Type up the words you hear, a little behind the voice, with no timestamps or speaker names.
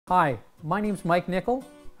Hi, my name's Mike Nickel,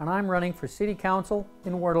 and I'm running for City Council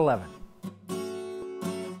in Ward 11.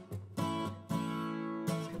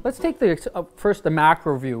 Let's take first the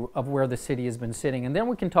macro view of where the city has been sitting, and then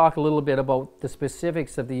we can talk a little bit about the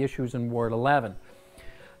specifics of the issues in Ward 11.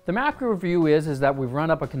 The macro view is that we've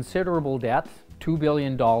run up a considerable debt, $2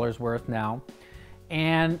 billion worth now,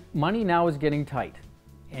 and money now is getting tight.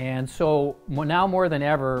 And so now more than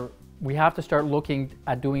ever, we have to start looking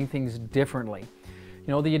at doing things differently. You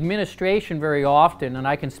know, the administration very often, and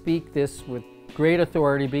I can speak this with great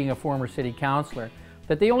authority being a former city councilor,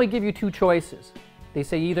 that they only give you two choices. They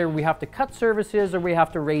say either we have to cut services or we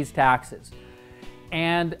have to raise taxes.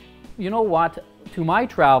 And you know what, to my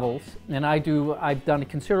travels, and I've done a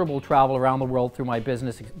considerable travel around the world through my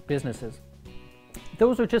businesses,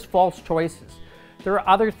 those are just false choices. There are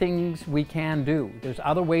other things we can do. There's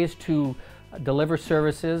other ways to deliver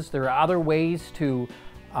services. There are other ways to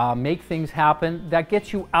make things happen that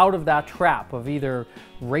gets you out of that trap of either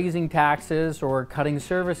raising taxes or cutting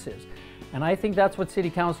services. And I think that's what city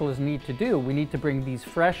councilors need to do. We need to bring these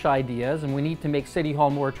fresh ideas, and we need to make City Hall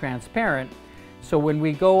more transparent. So when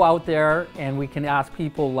we go out there and we can ask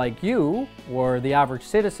people like you or the average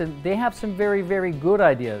citizen, they have some very, very good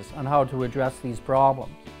ideas on how to address these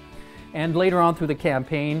problems. And later on through the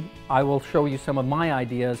campaign, I will show you some of my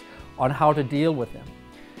ideas on how to deal with them.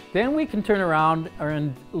 Then we can turn around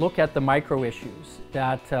and look at the micro issues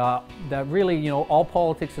that really, you know, all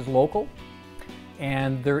politics is local.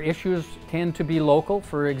 And their issues tend to be local.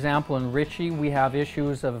 For example, in Ritchie, we have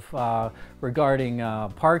issues of regarding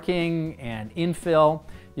parking and infill.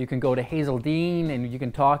 You can go to Hazeldean and you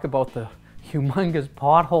can talk about the humongous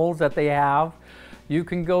potholes that they have. You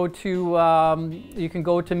can go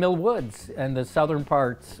to Mill Woods and the southern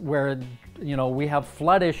parts where, you know, we have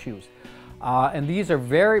flood issues. And these are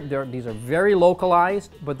very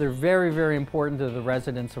localized, but they're very, very important to the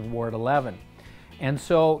residents of Ward 11. And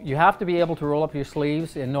so you have to be able to roll up your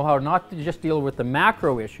sleeves and know how not to just deal with the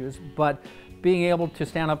macro issues, but being able to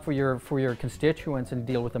stand up for your constituents and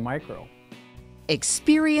deal with the micro.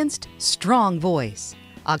 Experienced, strong voice.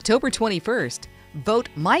 October 21st, vote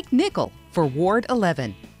Mike Nickel for Ward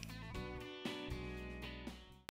 11.